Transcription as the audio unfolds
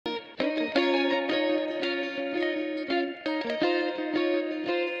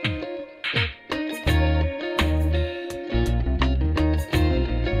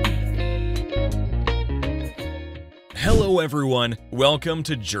everyone, welcome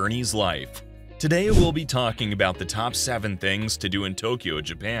to Journey's Life. Today we'll be talking about the top 7 things to do in Tokyo,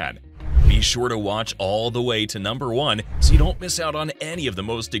 Japan. Be sure to watch all the way to number 1 so you don't miss out on any of the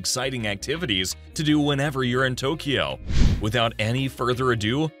most exciting activities to do whenever you're in Tokyo. Without any further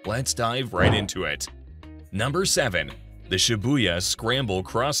ado, let's dive right into it. Number 7. The Shibuya Scramble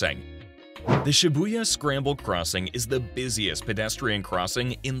Crossing. The Shibuya Scramble Crossing is the busiest pedestrian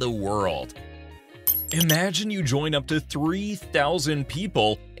crossing in the world. Imagine you join up to 3,000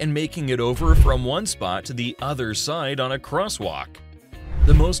 people and making it over from one spot to the other side on a crosswalk.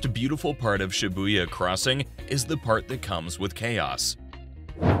 The most beautiful part of Shibuya Crossing is the part that comes with chaos.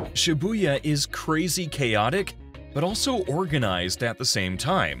 Shibuya is crazy chaotic, but also organized at the same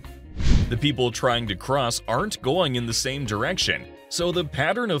time. The people trying to cross aren't going in the same direction, so the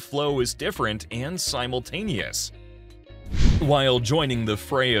pattern of flow is different and simultaneous. While joining the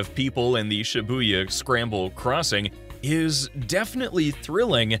fray of people in the Shibuya Scramble Crossing is definitely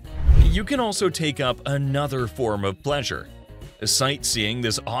thrilling, you can also take up another form of pleasure: sightseeing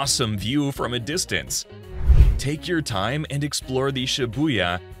this awesome view from a distance. Take your time and explore the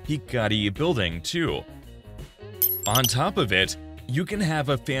Shibuya Hikari building too. On top of it, you can have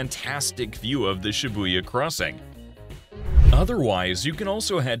a fantastic view of the Shibuya crossing. Otherwise, you can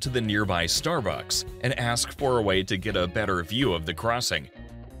also head to the nearby Starbucks and ask for a way to get a better view of the crossing.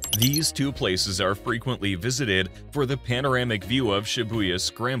 These two places are frequently visited for the panoramic view of Shibuya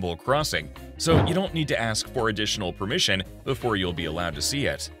Scramble Crossing, so you don't need to ask for additional permission before you'll be allowed to see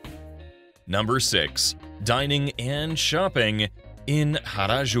it. Number 6. Dining and shopping in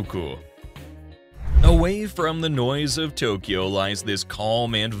Harajuku. Away from the noise of Tokyo lies this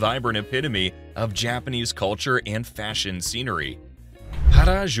calm and vibrant epitome of Japanese culture and fashion scenery.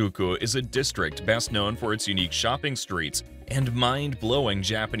 Harajuku is a district best known for its unique shopping streets and mind-blowing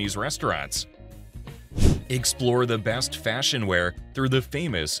Japanese restaurants. Explore the best fashion wear through the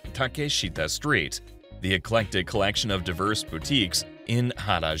famous Takeshita Street, the eclectic collection of diverse boutiques in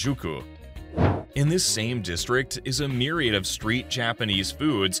Harajuku. In this same district is a myriad of street Japanese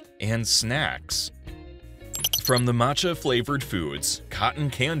foods and snacks. From the matcha-flavored foods, cotton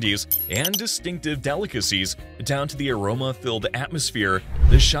candies, and distinctive delicacies, down to the aroma-filled atmosphere,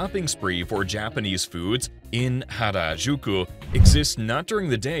 the shopping spree for Japanese foods in Harajuku exists not during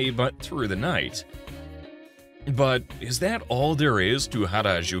the day but through the night. But is that all there is to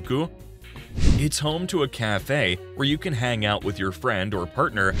Harajuku? It's home to a cafe where you can hang out with your friend or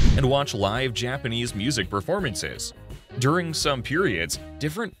partner and watch live Japanese music performances. During some periods,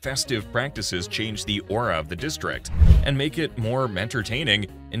 different festive practices change the aura of the district and make it more entertaining,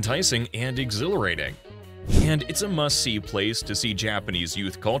 enticing, and exhilarating. And it's a must-see place to see Japanese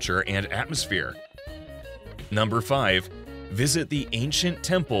youth culture and atmosphere. Number 5. Visit the ancient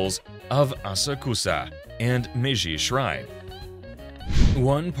temples of Asakusa and Meiji Shrine.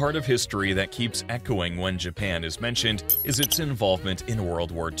 One part of history that keeps echoing when Japan is mentioned is its involvement in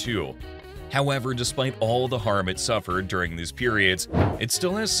World War II. However, despite all the harm it suffered during these periods, it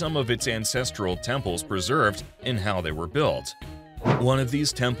still has some of its ancestral temples preserved in how they were built. One of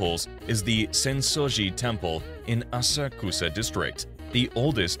these temples is the Sensoji Temple in Asakusa District, the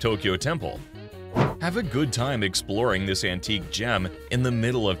oldest Tokyo temple. Have a good time exploring this antique gem in the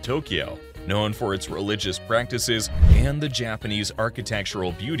middle of Tokyo, known for its religious practices and the Japanese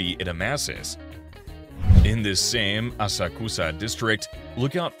architectural beauty it amasses. In this same Asakusa district,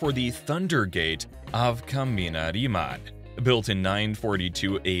 look out for the Thunder Gate of Kaminariman, built in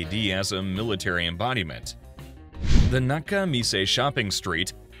 942 AD as a military embodiment. The Nakamise shopping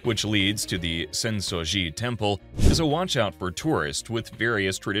street, which leads to the Sensoji Temple, is a watch-out for tourists with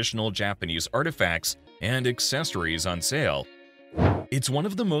various traditional Japanese artifacts and accessories on sale. It's one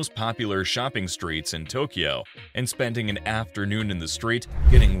of the most popular shopping streets in Tokyo, and spending an afternoon in the street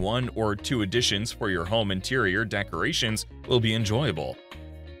getting 1 or 2 additions for your home interior decorations will be enjoyable.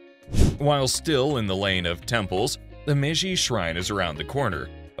 While still in the lane of temples, the Meiji Shrine is around the corner,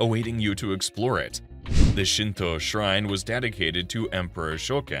 awaiting you to explore it. The Shinto shrine was dedicated to Emperor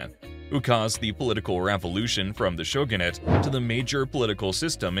Shoken, who caused the political revolution from the shogunate to the major political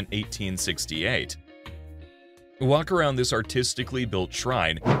system in 1868. Walk around this artistically built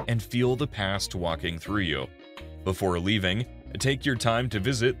shrine and feel the past walking through you. Before leaving, take your time to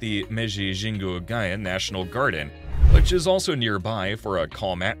visit the Meiji Jingu-gaya National Garden, which is also nearby for a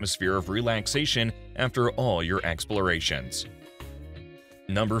calm atmosphere of relaxation after all your explorations.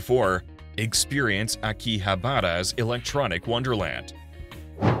 Number 4. Experience Akihabara's Electronic Wonderland.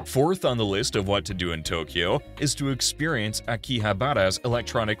 Fourth on the list of what to do in Tokyo is to experience Akihabara's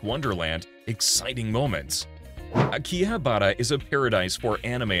Electronic Wonderland exciting moments. Akihabara is a paradise for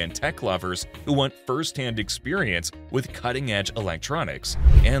anime and tech lovers who want first-hand experience with cutting-edge electronics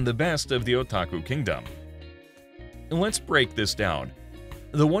and the best of the otaku kingdom. Let's break this down.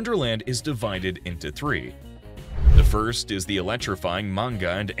 The Wonderland is divided into three. The first is the electrifying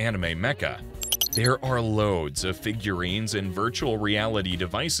manga and anime mecca. There are loads of figurines and virtual reality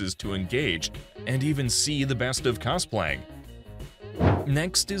devices to engage and even see the best of cosplaying.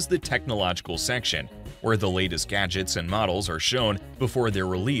 Next is the technological section, where the latest gadgets and models are shown before they're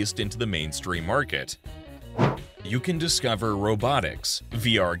released into the mainstream market. You can discover robotics,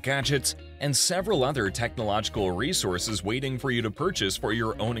 VR gadgets, and several other technological resources waiting for you to purchase for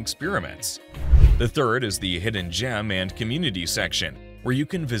your own experiments. The third is the hidden gem and community section, where you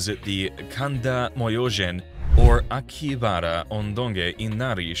can visit the Kanda Moyogen or Akihabara Ondonge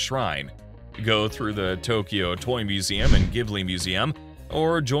Inari Shrine, go through the Tokyo Toy Museum and Ghibli Museum,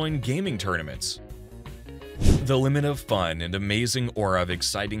 or join gaming tournaments. The limit of fun and amazing aura of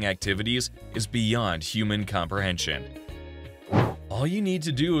exciting activities is beyond human comprehension. All you need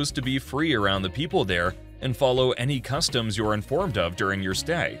to do is to be free around the people there and follow any customs you're informed of during your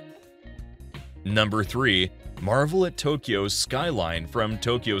stay. Number 3. Marvel at Tokyo's skyline from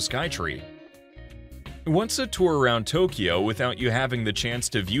Tokyo Skytree. What's a tour around Tokyo without you having the chance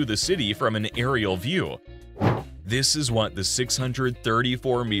to view the city from an aerial view? This is what the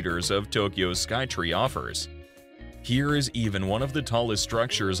 634 meters of Tokyo's Skytree offers. Here is even one of the tallest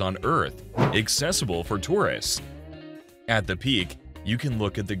structures on Earth, accessible for tourists. At the peak, you can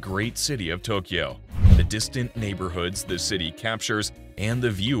look at the great city of Tokyo, the distant neighborhoods the city captures, and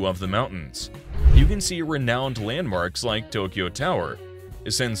the view of the mountains. You can see renowned landmarks like Tokyo Tower,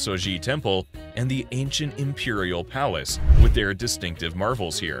 Sensoji Temple, and the ancient Imperial Palace with their distinctive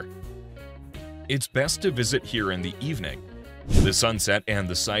marvels here. It's best to visit here in the evening. The sunset and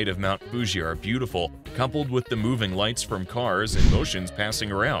the sight of Mount Fuji are beautiful, coupled with the moving lights from cars and motions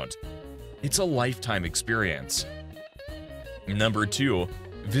passing around. It's a lifetime experience. Number 2.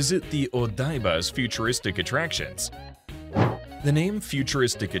 Visit the Odaiba's futuristic attractions. The name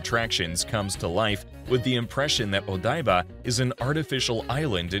Futuristic Attractions comes to life with the impression that Odaiba is an artificial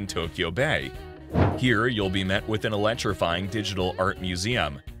island in Tokyo Bay. Here you'll be met with an electrifying digital art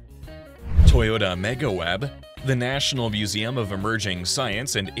museum, Toyota MegaWeb, the National Museum of Emerging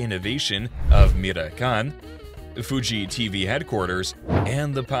Science and Innovation of Mirakan, Fuji TV headquarters,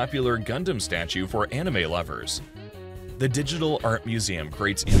 and the popular Gundam statue for anime lovers. The Digital Art Museum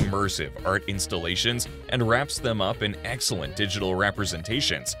creates immersive art installations and wraps them up in excellent digital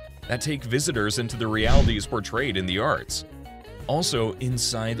representations that take visitors into the realities portrayed in the arts. Also,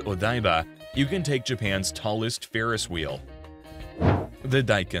 inside Odaiba, you can take Japan's tallest Ferris wheel, the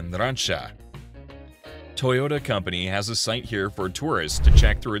Daikin Rancha. Toyota Company has a site here for tourists to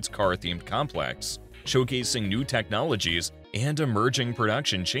check through its car-themed complex, showcasing new technologies and emerging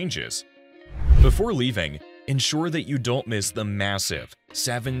production changes. Before leaving, ensure that you don't miss the massive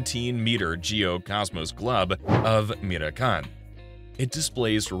 17-meter Geocosmos Globe of Mirakan. It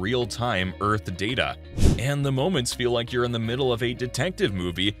displays real-time Earth data, and the moments feel like you're in the middle of a detective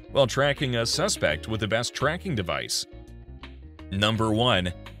movie while tracking a suspect with the best tracking device. Number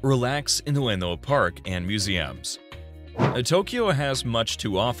 1. Relax in Ueno Park and Museums. Tokyo has much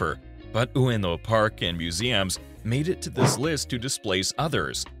to offer, but Ueno Park and Museums made it to this list to displace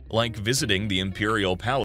others, like visiting the Imperial Palace